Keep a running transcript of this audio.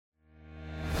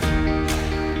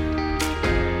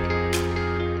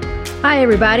Hi,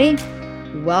 everybody.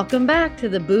 Welcome back to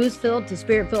the Booze Filled to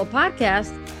Spirit Filled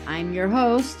podcast. I'm your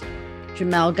host,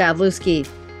 Jamel Godlewski.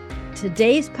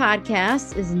 Today's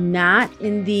podcast is not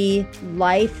in the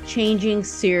life-changing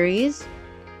series.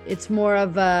 It's more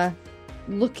of a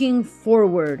looking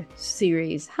forward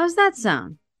series. How's that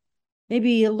sound?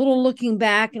 Maybe a little looking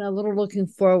back and a little looking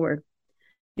forward.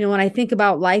 You know, when I think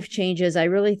about life changes, I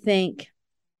really think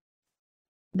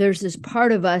there's this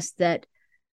part of us that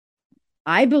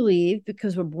I believe,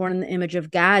 because we're born in the image of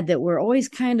God, that we're always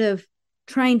kind of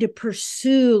trying to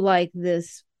pursue like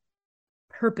this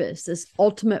purpose, this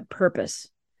ultimate purpose,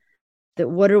 that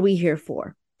what are we here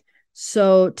for?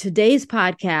 So today's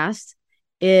podcast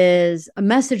is a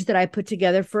message that I put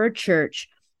together for a church,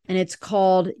 and it's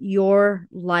called Your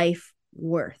Life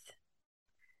Worth.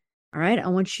 All right. I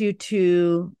want you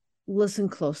to listen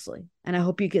closely, and I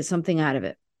hope you get something out of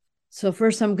it. So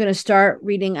first, I'm going to start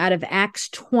reading out of Acts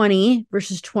 20,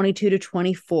 verses 22 to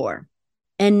 24.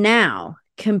 And now,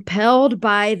 compelled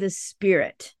by the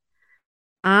Spirit,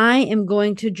 I am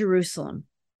going to Jerusalem,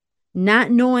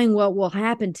 not knowing what will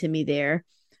happen to me there.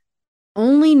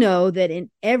 Only know that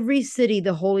in every city,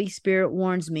 the Holy Spirit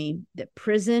warns me that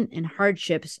prison and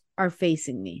hardships are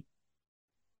facing me.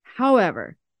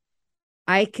 However,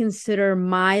 I consider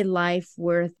my life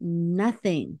worth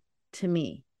nothing to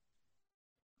me.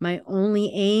 My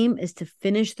only aim is to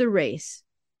finish the race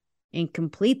and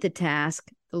complete the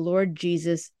task the Lord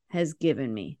Jesus has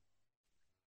given me.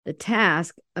 The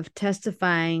task of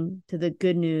testifying to the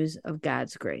good news of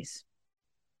God's grace.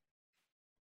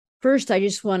 First, I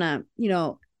just want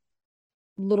to,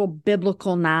 little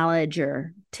biblical knowledge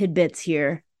or tidbits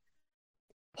here.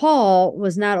 Paul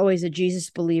was not always a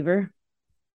Jesus believer.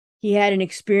 He had an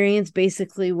experience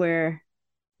basically where,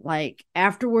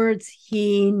 afterwards,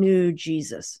 he knew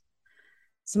Jesus.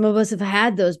 Some of us have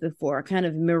had those before, kind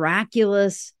of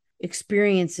miraculous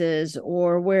experiences,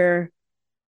 or where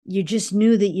you just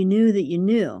knew that you knew that you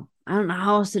knew. I don't know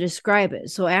how else to describe it.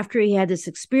 So after he had this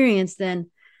experience, then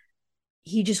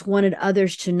he just wanted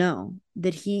others to know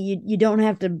that you don't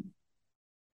have to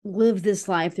live this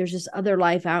life. There's this other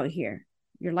life out here.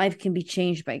 Your life can be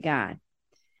changed by God.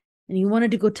 And he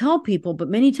wanted to go tell people, but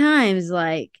many times,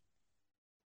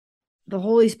 the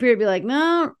Holy Spirit be like,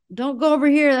 no, don't go over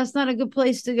here. That's not a good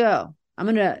place to go. I'm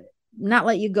going to not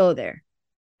let you go there.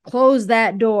 Close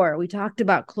that door. We talked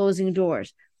about closing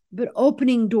doors, but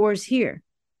opening doors here.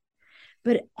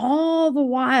 But all the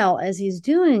while, as he's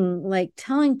doing,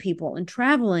 telling people and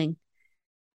traveling,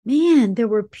 man, there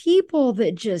were people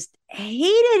that just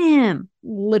hated him,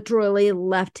 literally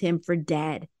left him for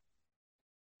dead.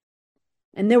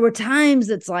 And there were times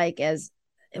that's as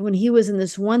when he was in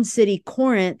this one city,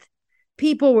 Corinth,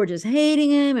 people were just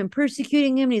hating him and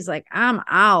persecuting him. And he's like, I'm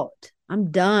out. I'm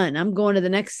done. I'm going to the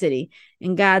next city.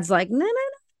 And God's like, no.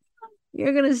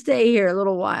 You're going to stay here a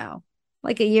little while,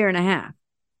 like a year and a half.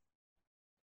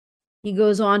 He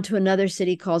goes on to another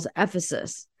city called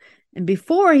Ephesus. And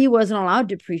before, he wasn't allowed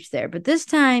to preach there, but this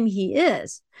time he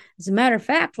is. As a matter of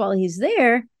fact, while he's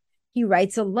there, he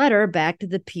writes a letter back to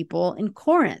the people in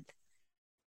Corinth.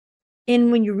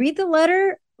 And when you read the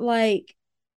letter, man,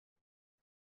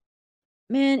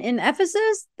 in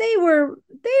Ephesus, they were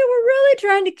really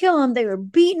trying to kill him. They were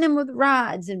beating him with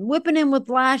rods and whipping him with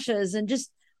lashes and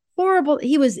just horrible.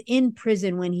 He was in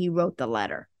prison when he wrote the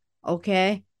letter.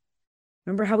 Okay.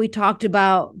 Remember how we talked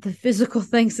about the physical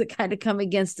things that kind of come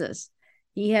against us?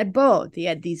 He had both. He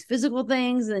had these physical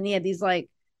things, and then he had these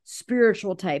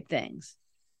spiritual type things.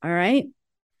 All right.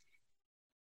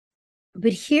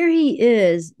 But here he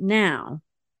is now,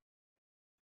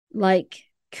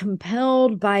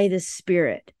 compelled by the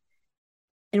Spirit.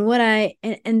 And what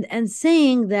and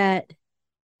saying that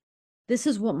this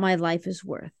is what my life is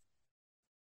worth.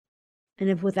 And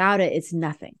if without it, it's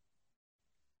nothing.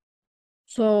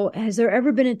 So has there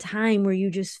ever been a time where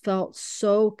you just felt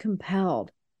so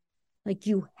compelled, like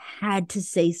you had to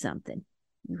say something,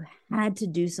 you had to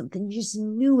do something, you just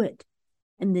knew it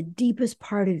in the deepest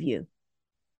part of you?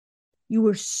 You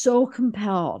were so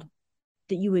compelled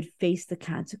that you would face the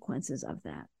consequences of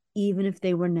that, even if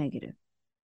they were negative.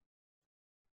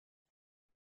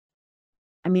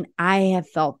 I mean, I have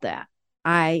felt that.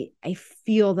 I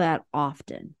feel that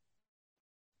often.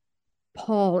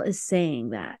 Paul is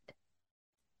saying that.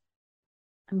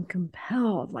 I'm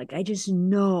compelled. I just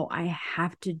know I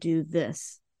have to do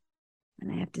this.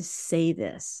 And I have to say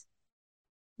this.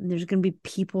 And there's going to be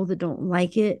people that don't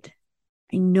like it.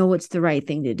 I know it's the right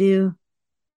thing to do.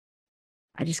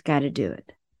 I just got to do it.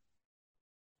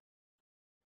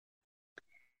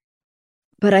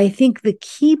 But I think the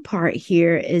key part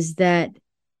here is that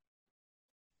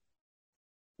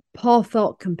Paul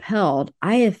felt compelled.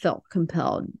 I have felt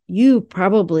compelled. You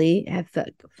probably have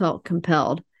felt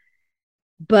compelled.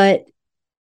 But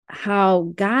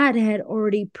how God had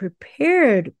already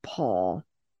prepared Paul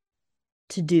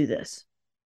to do this.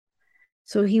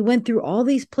 So he went through all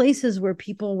these places where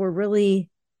people were really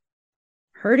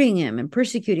hurting him and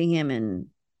persecuting him and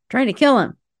trying to kill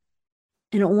him.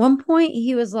 And at one point,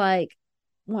 he was like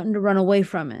wanting to run away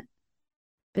from it.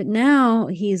 But now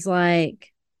he's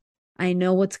like, I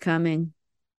know what's coming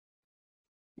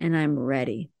and I'm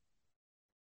ready.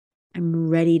 I'm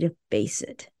ready to face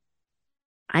it.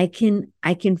 I can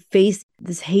face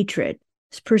this hatred,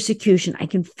 this persecution. I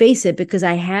can face it because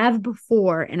I have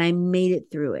before and I made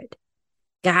it through it.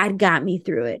 God got me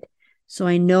through it. So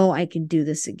I know I can do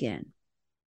this again.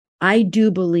 I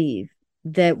do believe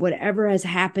that whatever has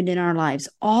happened in our lives,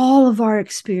 all of our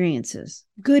experiences,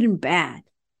 good and bad,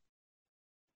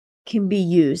 can be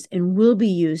used and will be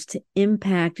used to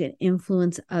impact and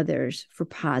influence others for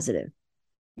positive.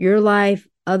 Your life,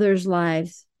 others'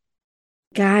 lives.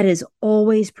 God is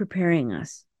always preparing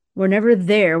us. We're never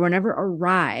there. We're never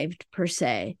arrived per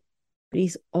se, but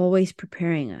he's always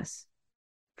preparing us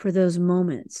for those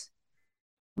moments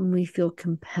when we feel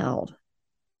compelled,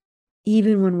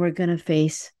 even when we're going to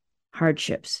face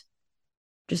hardships,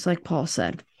 just like Paul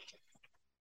said.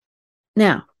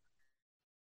 Now,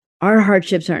 our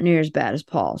hardships aren't near as bad as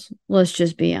Paul's. Let's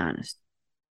just be honest.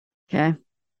 Okay.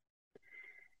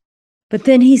 But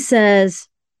then he says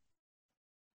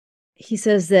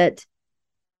that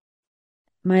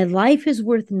my life is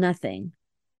worth nothing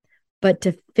but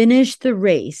to finish the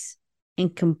race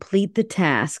and complete the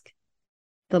task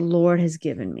the Lord has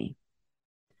given me.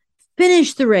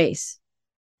 Finish the race.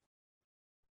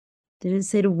 Didn't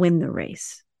say to win the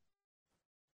race.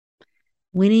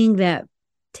 Winning that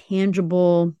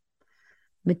tangible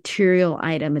material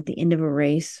item at the end of a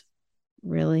race,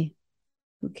 really?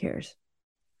 Who cares?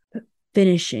 But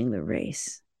finishing the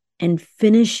race and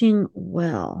finishing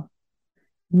well,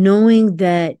 knowing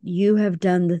that you have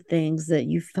done the things that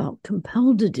you felt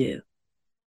compelled to do,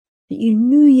 that you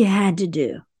knew you had to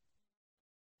do.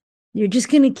 You're just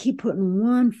going to keep putting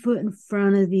one foot in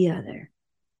front of the other.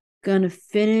 Going to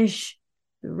finish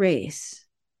the race.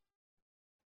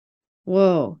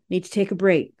 Whoa, need to take a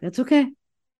break. That's okay.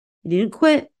 You didn't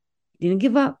quit. You didn't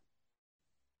give up.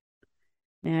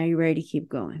 Now you're ready to keep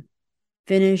going.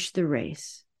 Finish the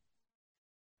race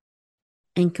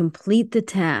and complete the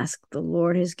task the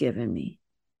Lord has given me.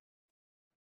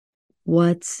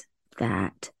 What's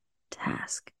that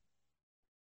task?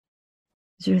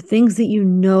 Is there things that you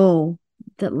know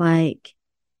that like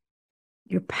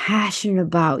you're passionate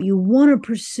about, you want to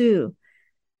pursue,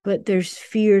 but there's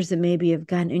fears that maybe have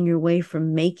gotten in your way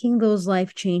from making those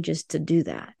life changes to do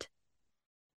that?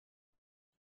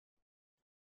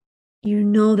 You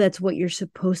know that's what you're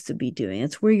supposed to be doing.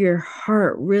 It's where your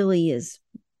heart really is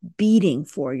beating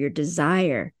for, your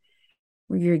desire,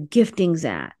 where your gifting's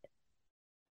at.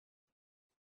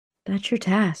 That's your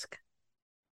task.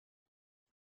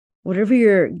 Whatever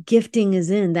your gifting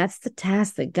is in, that's the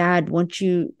task that God wants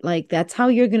you, like, that's how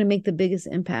you're going to make the biggest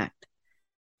impact.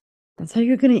 That's how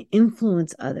you're going to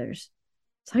influence others.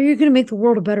 That's how you're going to make the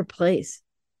world a better place,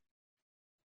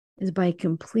 is by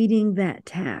completing that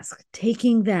task,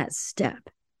 taking that step,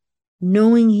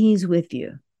 knowing he's with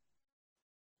you,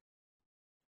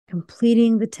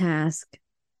 completing the task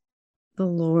the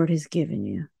Lord has given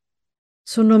you.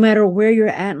 So no matter where you're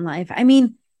at in life, I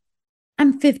mean,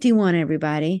 I'm 51,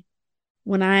 everybody.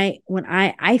 When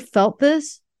I felt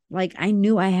this, like I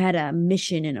knew I had a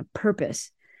mission and a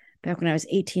purpose back when I was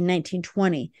 18, 19,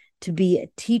 20, to be a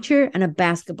teacher and a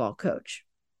basketball coach.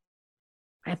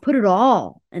 I put it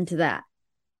all into that.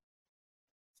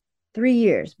 3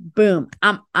 years, boom,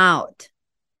 I'm out.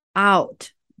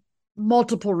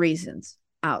 Multiple reasons,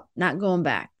 out, not going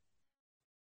back.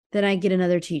 Then I get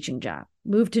another teaching job,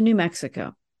 moved to New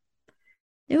Mexico.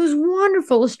 It was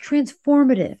wonderful. It was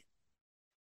transformative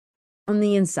on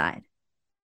the inside.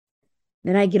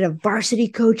 Then I get a varsity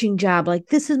coaching job. Like,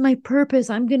 this is my purpose.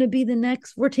 I'm going to be the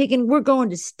next. We're going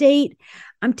to state.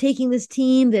 I'm taking this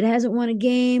team that hasn't won a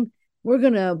game. We're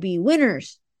going to be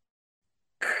winners.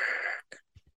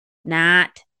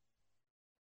 Not.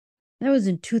 That was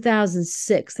in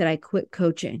 2006 that I quit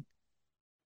coaching.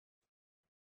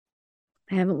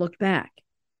 I haven't looked back.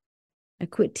 I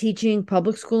quit teaching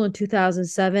public school in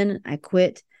 2007. I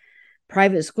quit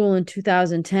private school in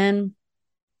 2010.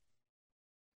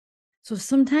 So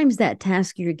sometimes that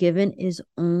task you're given is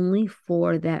only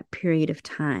for that period of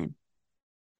time.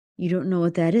 You don't know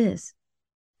what that is,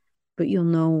 but you'll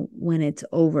know when it's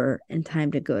over and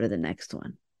time to go to the next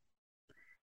one.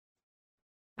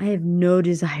 I have no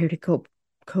desire to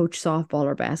coach softball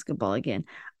or basketball again.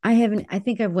 I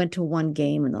think I've went to one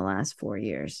game in the last 4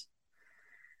 years.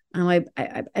 I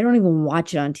don't even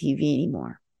watch it on TV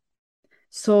anymore.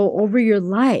 So over your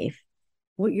life,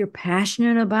 what you're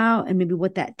passionate about and maybe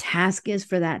what that task is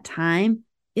for that time,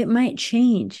 it might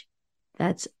change.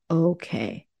 That's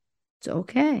okay. It's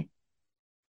okay.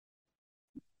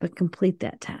 But complete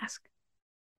that task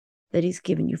that he's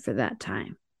given you for that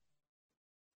time.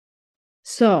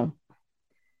 So,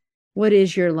 what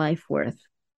is your life worth?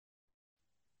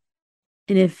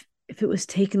 And if it was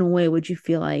taken away, would you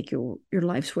feel like your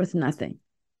life's worth nothing?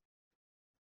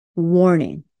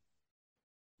 Warning.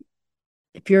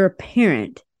 If you're a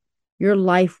parent, your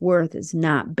life worth is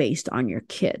not based on your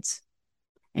kids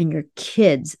and your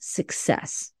kids'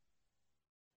 success.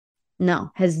 No,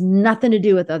 has nothing to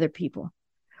do with other people.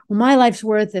 Well, my life's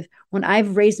worth when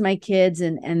I've raised my kids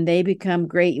and they become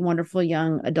great, wonderful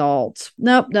young adults.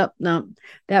 Nope.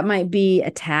 That might be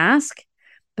a task.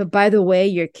 But by the way,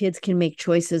 your kids can make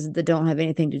choices that don't have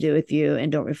anything to do with you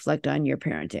and don't reflect on your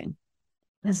parenting.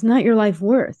 That's not your life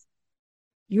worth.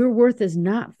 Your worth is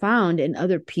not found in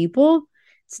other people.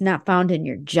 It's not found in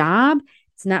your job.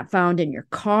 It's not found in your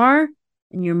car,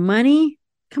 in your money.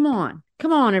 Come on,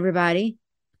 everybody.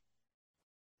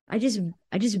 I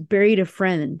just buried a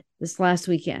friend this last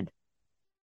weekend.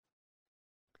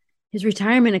 His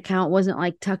retirement account wasn't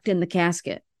like tucked in the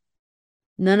casket.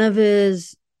 None of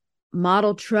his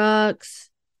model trucks,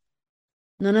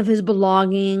 none of his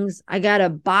belongings. I got a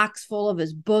box full of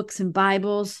his books and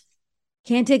Bibles.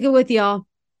 Can't take it with y'all.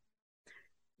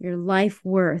 Your life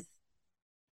worth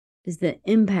is the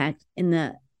impact and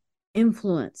the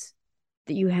influence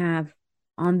that you have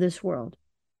on this world,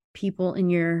 people in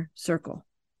your circle.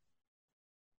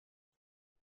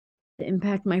 The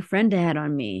impact my friend had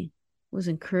on me was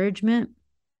encouragement,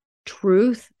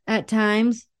 truth at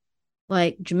times,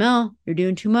 like, Jamel, you're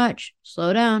doing too much.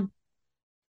 Slow down.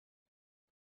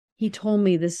 He told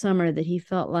me this summer that he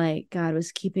felt like God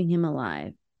was keeping him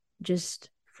alive just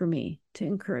for me, to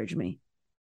encourage me.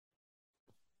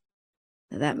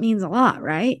 That means a lot,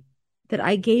 right? That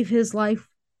I gave his life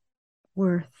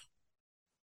worth.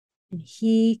 And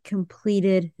he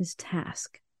completed his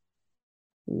task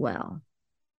well.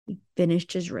 He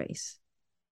finished his race.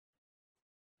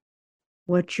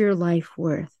 What's your life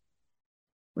worth?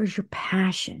 Where's your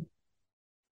passion?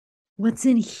 What's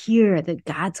in here that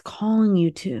God's calling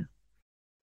you to?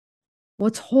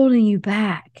 What's holding you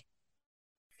back?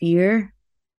 Fear?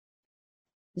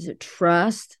 Is it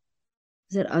trust?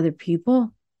 Is it other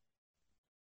people?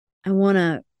 I want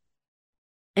to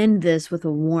end this with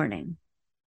a warning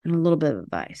and a little bit of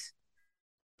advice,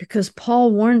 because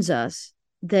Paul warns us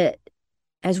that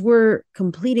as we're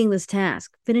completing this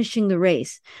task, finishing the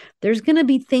race, there's going to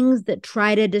be things that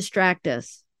try to distract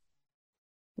us.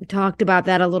 We talked about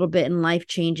that a little bit in Life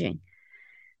Changing.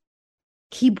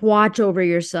 Keep watch over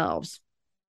yourselves.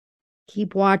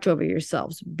 Keep watch over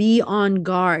yourselves. Be on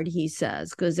guard, he says,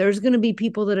 because there's going to be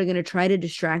people that are going to try to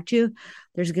distract you.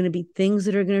 There's going to be things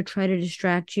that are going to try to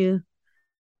distract you,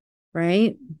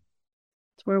 right?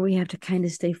 It's where we have to kind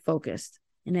of stay focused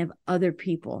and have other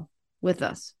people with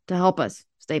us to help us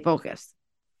stay focused.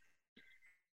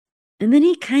 And then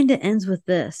he kind of ends with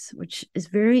this, which is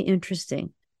very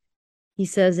interesting. He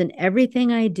says, in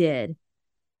everything I did,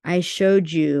 I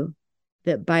showed you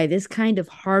that by this kind of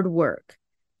hard work,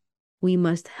 we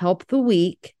must help the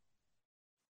weak,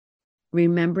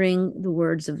 remembering the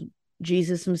words of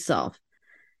Jesus himself.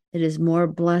 It is more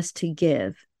blessed to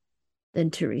give than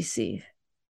to receive.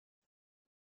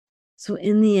 So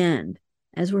in the end,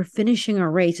 as we're finishing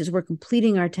our race, as we're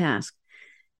completing our task,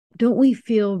 don't we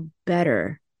feel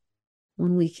better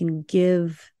when we can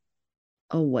give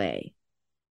away?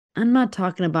 I'm not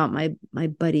talking about my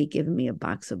buddy giving me a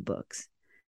box of books,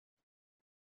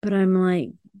 but I'm like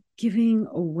giving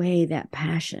away that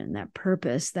passion, that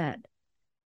purpose, that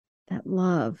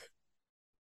love,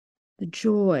 the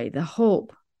joy, the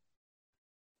hope.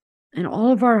 And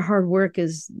all of our hard work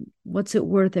is, what's it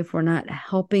worth if we're not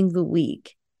helping the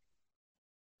weak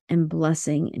and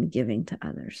blessing and giving to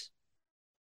others?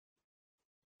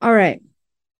 All right.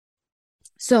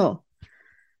 So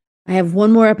I have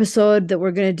one more episode that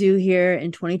we're going to do here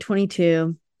in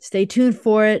 2022. Stay tuned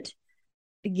for it.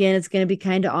 Again, it's going to be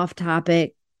kind of off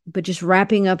topic, but just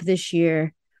wrapping up this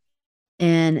year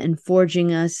and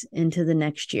forging us into the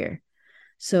next year.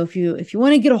 So if you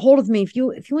want to get a hold of me, if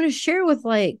you want to share with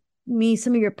me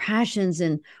some of your passions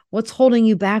and what's holding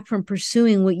you back from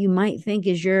pursuing what you might think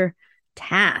is your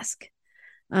task,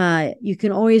 you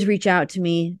can always reach out to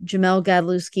me, Jamel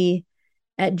Godlewski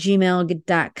at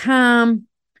gmail.com.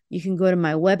 You can go to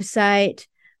my website,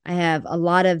 I have a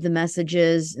lot of the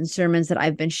messages and sermons that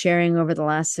I've been sharing over the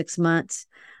last 6 months.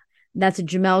 That's at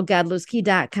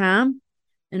JamelGodlewski.com.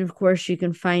 And of course, you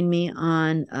can find me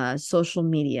on social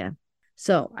media.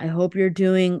 So I hope you're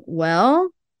doing well,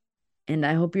 and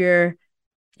I hope you're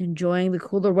enjoying the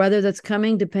cooler weather that's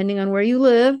coming, depending on where you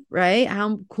live, right?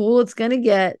 How cool it's going to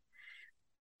get.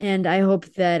 And I hope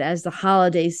that as the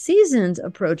holiday season's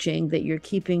approaching, that you're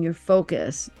keeping your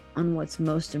focus on what's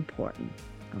most important.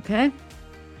 Okay?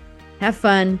 Have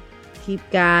fun. Keep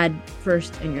God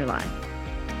first in your life.